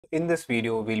In this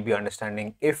video, we'll be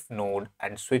understanding if node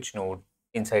and switch node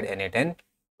inside n8n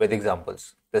with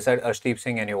examples. This is Arshdeep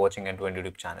Singh and you're watching n8n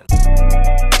YouTube channel.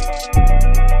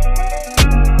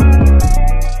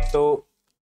 So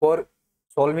for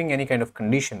solving any kind of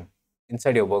condition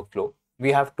inside your workflow,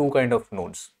 we have two kind of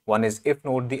nodes. One is if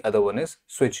node, the other one is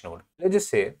switch node. Let's just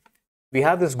say we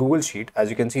have this Google Sheet. As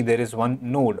you can see, there is one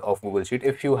node of Google Sheet.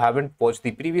 If you haven't watched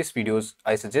the previous videos,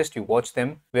 I suggest you watch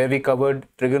them, where we covered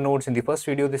trigger nodes in the first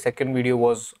video. The second video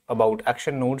was about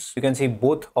action nodes. You can see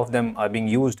both of them are being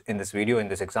used in this video, in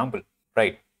this example,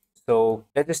 right? So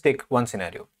let's just take one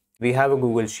scenario. We have a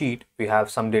Google Sheet, we have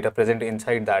some data present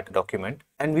inside that document,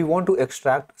 and we want to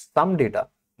extract some data,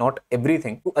 not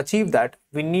everything. To achieve that,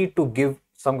 we need to give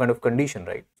some kind of condition,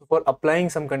 right? So for applying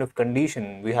some kind of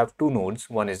condition, we have two nodes.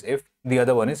 One is if, the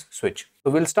other one is switch.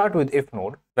 So we'll start with if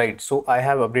node, right? So I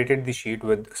have updated the sheet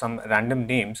with some random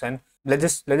names, and let's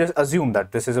just assume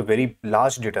that this is a very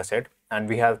large data set and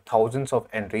we have thousands of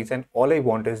entries, and all I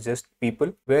want is just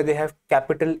people where they have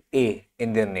capital A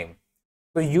in their name.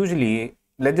 So usually,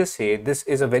 let's just say this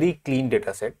is a very clean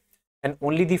data set and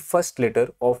only the first letter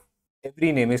of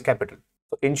every name is capital.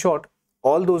 So in short,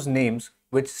 all those names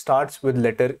which starts with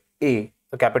letter A,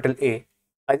 a capital A,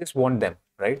 I just want them,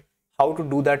 right? How to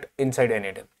do that inside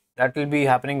n8n? That will be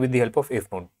happening with the help of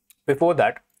if node. Before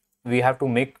that, we have to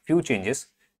make few changes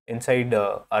inside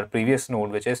our previous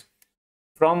node, which is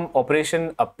from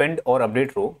operation append or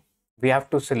update row, we have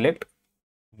to select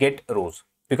get rows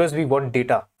because we want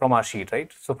data from our sheet, right?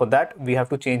 So for that, we have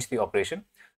to change the operation.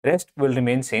 Rest will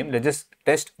remain same. Let's just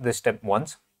test this step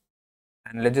once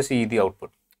and let's just see the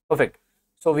output. Perfect.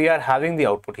 So we are having the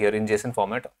output here in JSON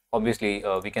format. Obviously,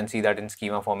 we can see that in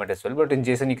schema format as well, but in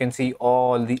JSON, you can see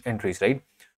all the entries, right?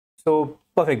 So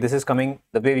perfect. This is coming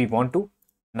the way we want to.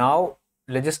 Now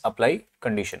let's just apply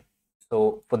condition.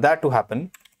 So for that to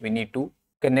happen, we need to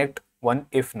connect one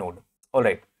if node. All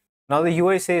right. Now the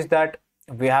UI says that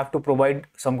we have to provide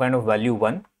some kind of value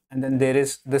 1, and then there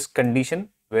is this condition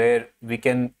where we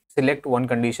can select one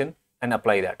condition and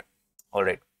apply that. All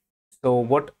right. So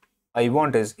what I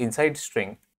want is inside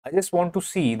string, I just want to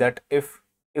see that if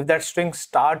that string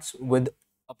starts with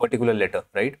a particular letter,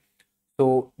 right?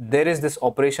 So there is this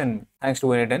operation thanks to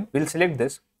n8n. We'll select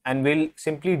this and we'll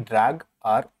simply drag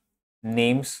our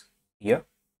names here,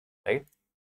 right?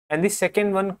 And the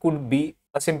second one could be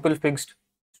a simple fixed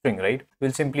string, right?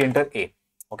 We'll simply enter A,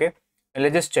 okay? And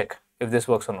let's just check if this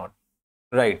works or not.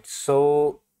 Right,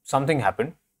 so something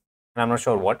happened and I'm not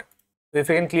sure what. If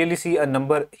you can clearly see a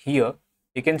number here,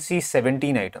 you can see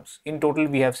 17 items. In total,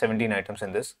 we have 17 items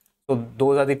in this. So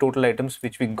those are the total items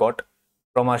which we got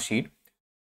from our sheet.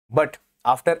 But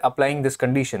after applying this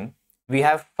condition, we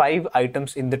have 5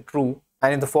 items in the true,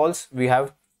 and in the false, we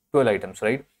have 12 items,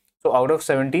 right? So out of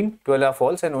 17, 12 are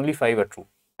false and only 5 are true.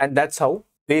 And that's how,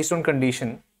 based on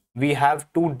condition, we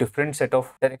have two different set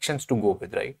of directions to go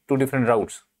with, right? Two different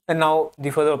routes. And now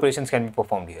the further operations can be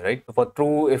performed here, right? So for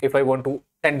true, if I want to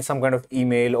send some kind of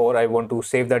email or I want to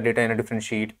save that data in a different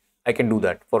sheet, I can do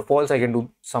that. For false, I can do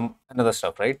some another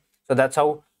stuff, right? So that's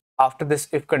how after this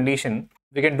if condition,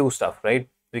 we can do stuff, right?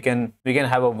 We can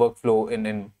have a workflow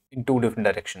in two different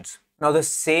directions. Now the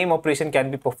same operation can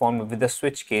be performed with the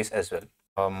switch case as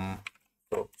well.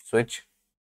 So switch.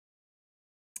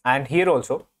 And here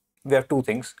also, we have two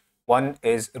things. One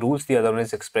is rules, the other one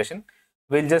is expression.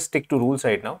 We'll just stick to rules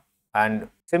right now. And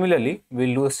similarly,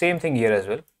 we'll do the same thing here as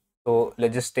well. So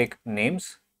let's just take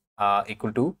names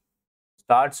equal to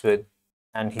starts with,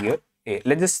 and here A.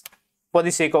 Let's just, for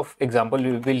the sake of example,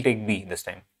 we'll take B this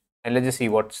time. And let's just see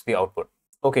what's the output.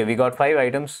 Okay, we got 5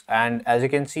 items. And as you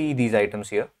can see, these items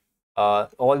here,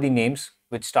 all the names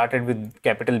which started with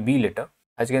capital B letter.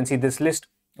 As you can see this list,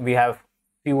 we have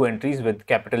few entries with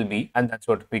capital B, and that's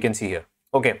what we can see here.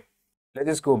 Okay. Let's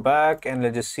just go back and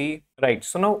let's just see. Right.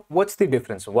 So now what's the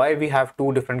difference? Why we have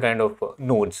two different kind of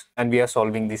nodes and we are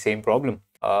solving the same problem?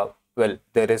 Well,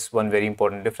 there is one very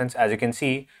important difference. As you can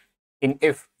see, in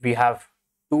if we have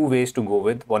two ways to go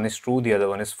with. One is true, the other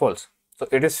one is false. So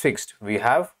it is fixed. We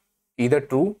have either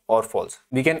true or false.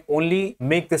 We can only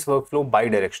make this workflow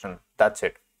bidirectional. That's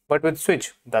it. But with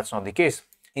switch, that's not the case.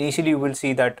 Initially, you will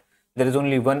see that there is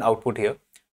only one output here,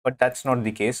 but that's not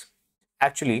the case.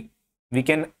 Actually, we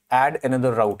can add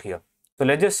another route here. So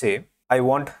let's just say I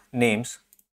want names,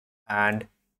 and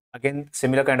again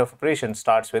similar kind of operation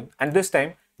starts with, and this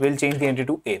time we'll change the entry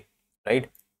to A, right?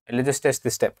 And let's just test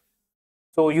this step.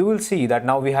 So you will see that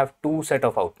now we have two set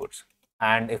of outputs,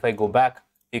 and if I go back,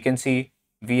 you can see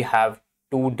we have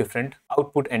two different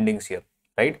output endings here,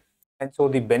 right? And so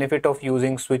the benefit of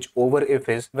using switch over if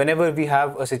is whenever we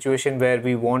have a situation where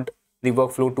we want the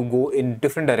workflow to go in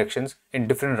different directions, in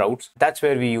different routes, that's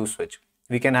where we use switch.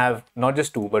 We can have not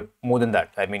just two, but more than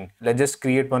that. I mean, let's just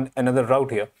create another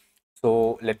route here.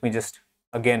 So let me just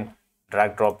again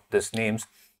drag drop this names,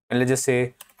 and let's just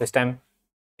say this time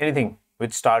anything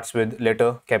which starts with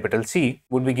letter capital C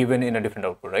would be given in a different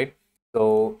output, right?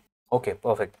 So okay,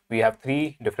 perfect. We have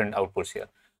three different outputs here.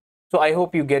 So I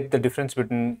hope you get the difference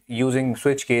between using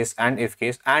switch case and if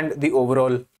case and the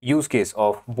overall use case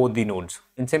of both the nodes.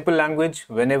 In simple language,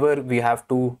 whenever we have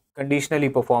to conditionally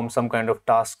perform some kind of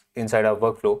task inside our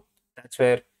workflow, that's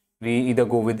where we either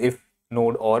go with if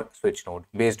node or switch node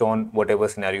based on whatever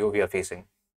scenario we are facing,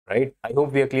 right? I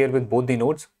hope we are clear with both the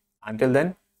nodes. Until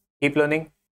then, keep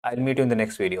learning. I'll meet you in the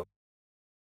next video.